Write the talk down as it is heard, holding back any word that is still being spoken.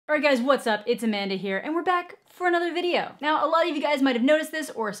Alright guys, what's up? It's Amanda here, and we're back for another video. Now, a lot of you guys might have noticed this,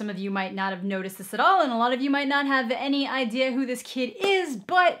 or some of you might not have noticed this at all, and a lot of you might not have any idea who this kid is,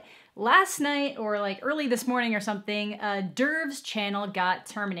 but last night, or like early this morning or something, Durv's channel got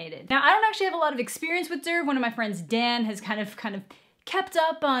terminated. Now, I don't actually have a lot of experience with Durv. One of my friends, Dan, has kind of kept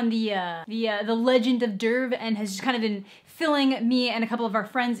up on the legend of Durv and has just kind of been filling me and a couple of our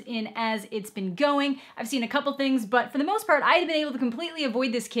friends in as it's been going. I've seen a couple things, but for the most part, I had been able to completely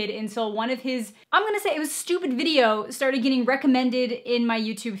avoid this kid until one of his, I'm gonna say it was stupid video, started getting recommended in my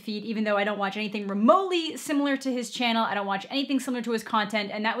YouTube feed, even though I don't watch anything remotely similar to his channel. I don't watch anything similar to his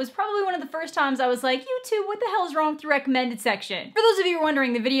content, and that was probably one of the first times I was like, YouTube, what the hell is wrong with the recommended section? For those of you who are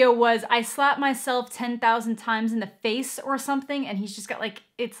wondering, the video was I slapped myself 10,000 times in the face or something, and he's just got like,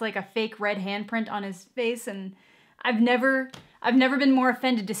 it's like a fake red handprint on his face, and I've never been more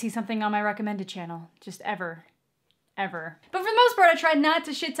offended to see something on my recommended channel. Just ever. But for the most part, I tried not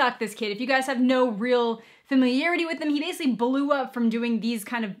to shit talk this kid. If you guys have no real familiarity with him, he basically blew up from doing these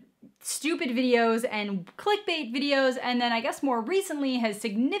kind of stupid videos and clickbait videos, and then I guess more recently has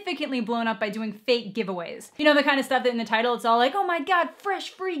significantly blown up by doing fake giveaways. You know, the kind of stuff that in the title it's all like, oh my god, fresh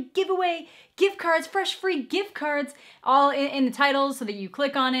free giveaway, gift cards, fresh free gift cards, all in the title so that you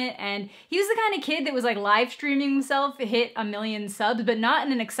click on it. And he was the kind of kid that was like live streaming himself, hit 1 million subs, but not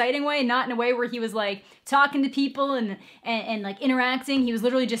in an exciting way, not in a way where he was like talking to people and like interacting. He was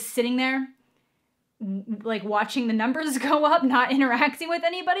literally just sitting there like watching the numbers go up, not interacting with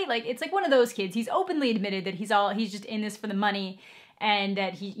anybody. Like, it's like one of those kids. He's openly admitted that he's just in this for the money, and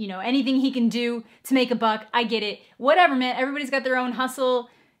that he, you know, anything he can do to make a buck, I get it. Whatever, man. Everybody's got their own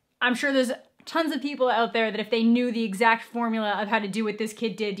hustle. I'm sure there's tons of people out there that if they knew the exact formula of how to do what this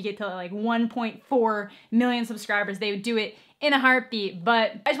kid did to get to like 1.4 million subscribers, they would do it in a heartbeat.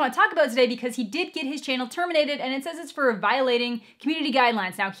 But I just want to talk about it today because he did get his channel terminated, and it says it's for violating community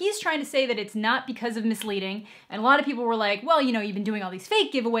guidelines. Now, he's trying to say that it's not because of misleading, and a lot of people were like, well, you know, you've been doing all these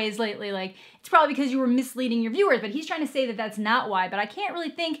fake giveaways lately, like, it's probably because you were misleading your viewers, but he's trying to say that that's not why. But I can't really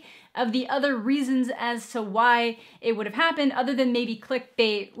think of the other reasons as to why it would have happened, other than maybe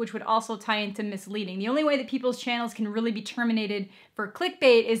clickbait, which would also tie into misleading. The only way that people's channels can really be terminated for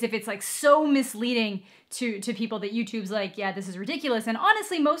clickbait is if it's like so misleading to people that YouTube's like, yeah, this is ridiculous. And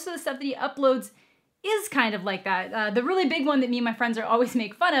honestly, most of the stuff that he uploads is kind of like that. The really big one that me and my friends are always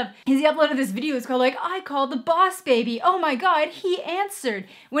make fun of is he uploaded this video. It's called like, I called the boss baby. Oh my God, he answered.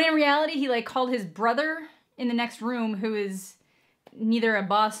 When in reality, he like called his brother in the next room, who is neither a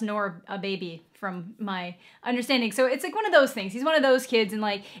boss nor a baby from my understanding. So it's like one of those things. He's one of those kids, and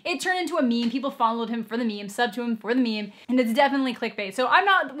like it turned into a meme. People followed him for the meme, subbed to him for the meme, and it's definitely clickbait. So I'm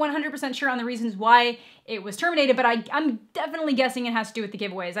not 100% sure on the reasons why it was terminated, but I'm definitely guessing it has to do with the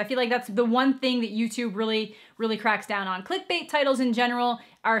giveaways. I feel like that's the one thing that YouTube really cracks down on. Clickbait titles in general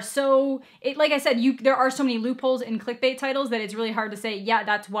are so, like I said, there are so many loopholes in clickbait titles that it's really hard to say, yeah,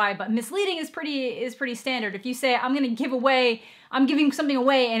 that's why. But misleading is pretty standard. If you say, I'm giving something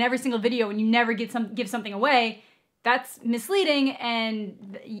away in every single video, and you never give something away, that's misleading.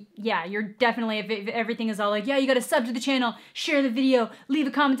 And yeah, you're definitely, if everything is all like, yeah, you gotta sub to the channel, share the video, leave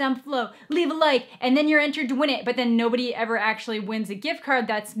a comment down below, leave a like, and then you're entered to win it, but then nobody ever actually wins a gift card,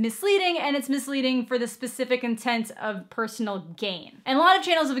 that's misleading, and it's misleading for the specific intent of personal gain. And a lot of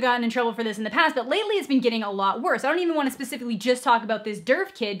channels have gotten in trouble for this in the past, but lately it's been getting a lot worse. I don't even want to specifically just talk about this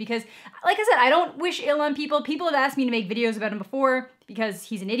Durv kid because, like I said, I don't wish ill on people. People have asked me to make videos about him before because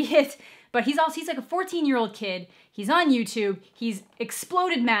he's an idiot. But he's like a 14-year-old kid. He's on YouTube. He's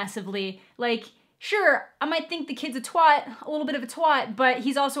exploded massively. Like, sure, I might think the kid's a little bit of a twat, but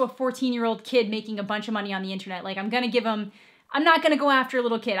he's also a 14-year-old kid making a bunch of money on the internet. Like, I'm not gonna go after a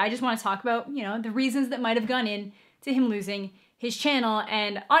little kid. I just want to talk about, you know, the reasons that might have gone in to him losing his channel.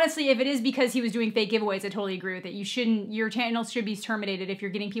 And honestly, if it is because he was doing fake giveaways, I totally agree with it. Your channel should be terminated if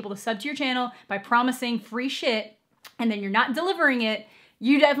you're getting people to sub to your channel by promising free shit and then you're not delivering it.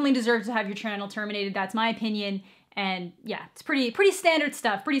 You definitely deserve to have your channel terminated. That's my opinion. And yeah, it's pretty standard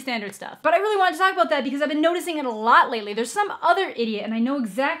stuff, But I really wanted to talk about that because I've been noticing it a lot lately. There's some other idiot, and I know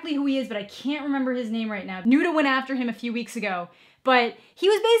exactly who he is, but I can't remember his name right now. Nuda went after him a few weeks ago, but he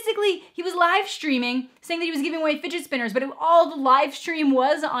was live streaming, saying that he was giving away fidget spinners, but all the live stream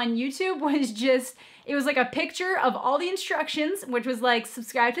was on YouTube was just, it was like a picture of all the instructions, which was like,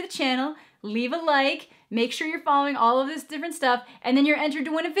 subscribe to the channel, leave a like, make sure you're following all of this different stuff, and then you're entered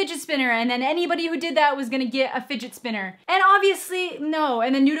to win a fidget spinner, and then anybody who did that was gonna get a fidget spinner. And obviously, no.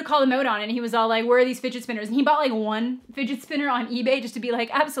 And then Nuda called him out on it, and he was all like, where are these fidget spinners? And he bought like one fidget spinner on eBay just to be like,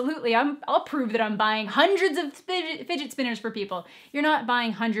 absolutely, I'll prove that I'm buying hundreds of fidget spinners for people. You're not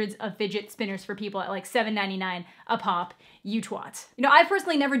buying hundreds of fidget spinners for people at like $7.99 a pop. you twat. You know, I've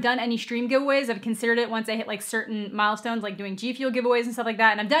personally never done any stream giveaways. I've considered it once I hit like certain milestones, like doing G Fuel giveaways and stuff like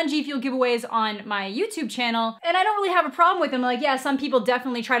that. And I've done G Fuel giveaways on my YouTube channel, and I don't really have a problem with them. Like, yeah, some people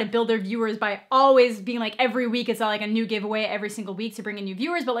definitely try to build their viewers by always being like, every week it's like a new giveaway every single week to bring in new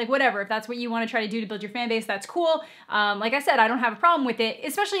viewers, but like whatever, if that's what you want to try to do to build your fan base, that's cool. Like I said, I don't have a problem with it,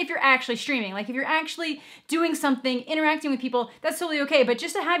 especially if you're actually streaming. Like if you're actually doing something, interacting with people, that's totally okay. But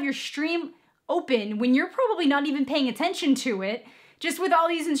just to have your stream open when you're probably not even paying attention to it, just with all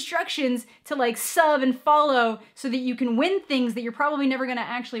these instructions to like sub and follow so that you can win things that you're probably never gonna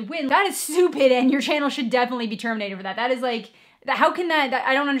actually win, that is stupid, and your channel should definitely be terminated for that. That is like, how can that,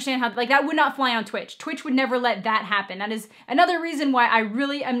 I don't understand how, like that would not fly on Twitch. Twitch would never let that happen. That is another reason why I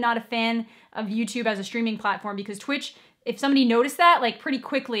really am not a fan of YouTube as a streaming platform, because Twitch, if somebody noticed that, like pretty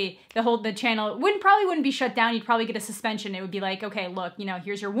quickly, the channel probably wouldn't be shut down. You'd probably get a suspension. It would be like, okay, look, you know,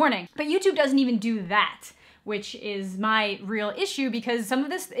 here's your warning. But YouTube doesn't even do that, which is my real issue, because some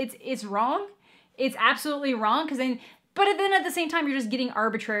of this, it's wrong. It's absolutely wrong, but then at the same time, you're just getting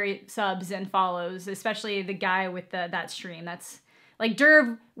arbitrary subs and follows, especially the guy with that stream. That's like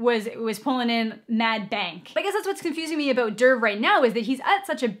Durv was pulling in mad bank. I guess that's what's confusing me about Durv right now, is that he's at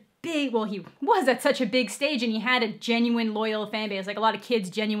such a big, well, he was at such a big stage, and he had a genuine loyal fan base. Like a lot of kids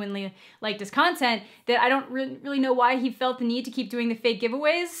genuinely liked his content, that I don't really know why he felt the need to keep doing the fake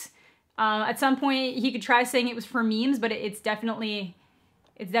giveaways. At some point he could try saying it was for memes, but it's definitely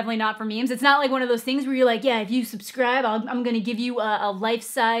not for memes. It's not like one of those things where you're like, yeah, if you subscribe, I'm gonna give you a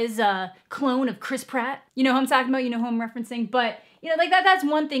life-size clone of Chris Pratt. You know who I'm talking about, you know who I'm referencing, but you know, like that's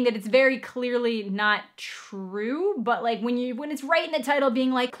one thing that it's very clearly not true, but like when it's right in the title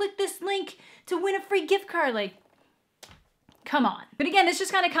being like, click this link to win a free gift card, like, come on. But again, this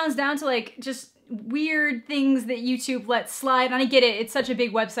just kind of comes down to like just weird things that YouTube lets slide. And I get it, it's such a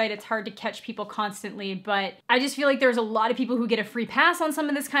big website, it's hard to catch people constantly, but I just feel like there's a lot of people who get a free pass on some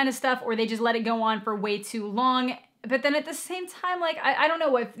of this kind of stuff, or they just let it go on for way too long. But then at the same time, like, I don't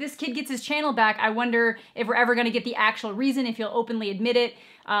know, if this kid gets his channel back, I wonder if we're ever gonna get the actual reason, if he'll openly admit it.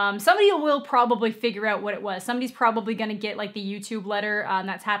 Somebody will probably figure out what it was. Somebody's probably gonna get like the YouTube letter.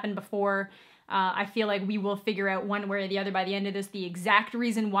 That's happened before. I feel like we will figure out one way or the other by the end of this the exact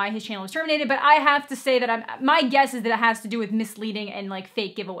reason why his channel was terminated, but I have to say that my guess is that it has to do with misleading and like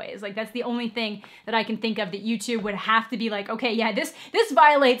fake giveaways. Like that's the only thing that I can think of that YouTube would have to be like, okay, yeah, this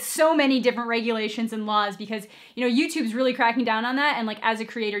violates so many different regulations and laws, because you know YouTube's really cracking down on that, and like as a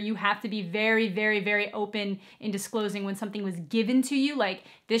creator you have to be very, very, very open in disclosing when something was given to you. Like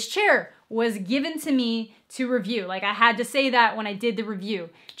this chair was given to me to review. Like I had to say that when I did the review.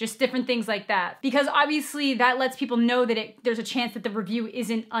 Just different things like that. Because obviously that lets people know that there's a chance that the review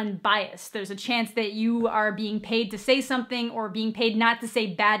isn't unbiased. There's a chance that you are being paid to say something, or being paid not to say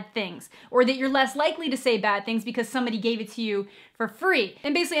bad things, or that you're less likely to say bad things because somebody gave it to you for free.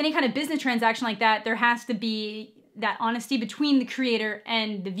 And basically any kind of business transaction like that, there has to be that honesty between the creator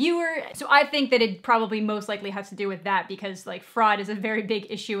and the viewer. So I think that it probably most likely has to do with that, because like fraud is a very big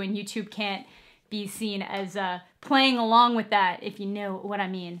issue and YouTube can't be seen as playing along with that, if you know what I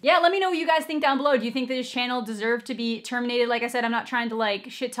mean. Yeah, let me know what you guys think down below. Do you think that his channel deserved to be terminated? Like I said, I'm not trying to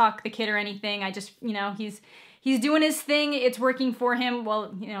like shit talk the kid or anything. I just, you know, he's doing his thing. It's working for him.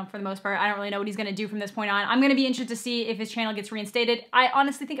 Well, you know, for the most part, I don't really know what he's gonna do from this point on. I'm gonna be interested to see if his channel gets reinstated. I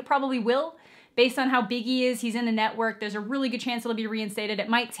honestly think it probably will. Based on how big he is, he's in the network, there's a really good chance it'll be reinstated. It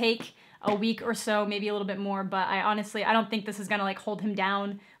might take a week or so, maybe a little bit more, but I don't think this is gonna like hold him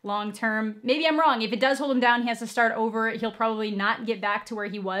down long term. Maybe I'm wrong. If it does hold him down, he has to start over. He'll probably not get back to where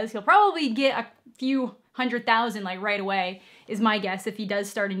he was. He'll probably get a few 100,000 like right away, is my guess, if he does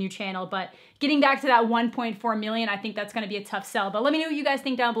start a new channel. But getting back to that 1.4 million, I think that's gonna be a tough sell. But let me know what you guys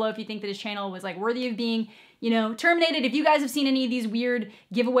think down below, if you think that his channel was like worthy of being, you know, terminated. If you guys have seen any of these weird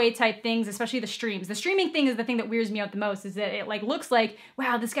giveaway type things, especially the streams. The streaming thing is the thing that weirds me out the most, is that it like looks like,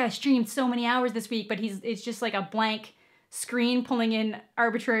 wow, this guy streamed so many hours this week, but it's just like a blank screen pulling in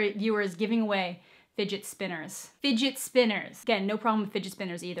arbitrary viewers giving away fidget spinners. Fidget spinners. Again, no problem with fidget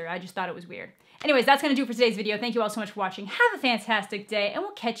spinners either. I just thought it was weird. Anyways, that's gonna do it for today's video. Thank you all so much for watching. Have a fantastic day, and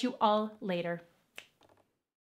we'll catch you all later.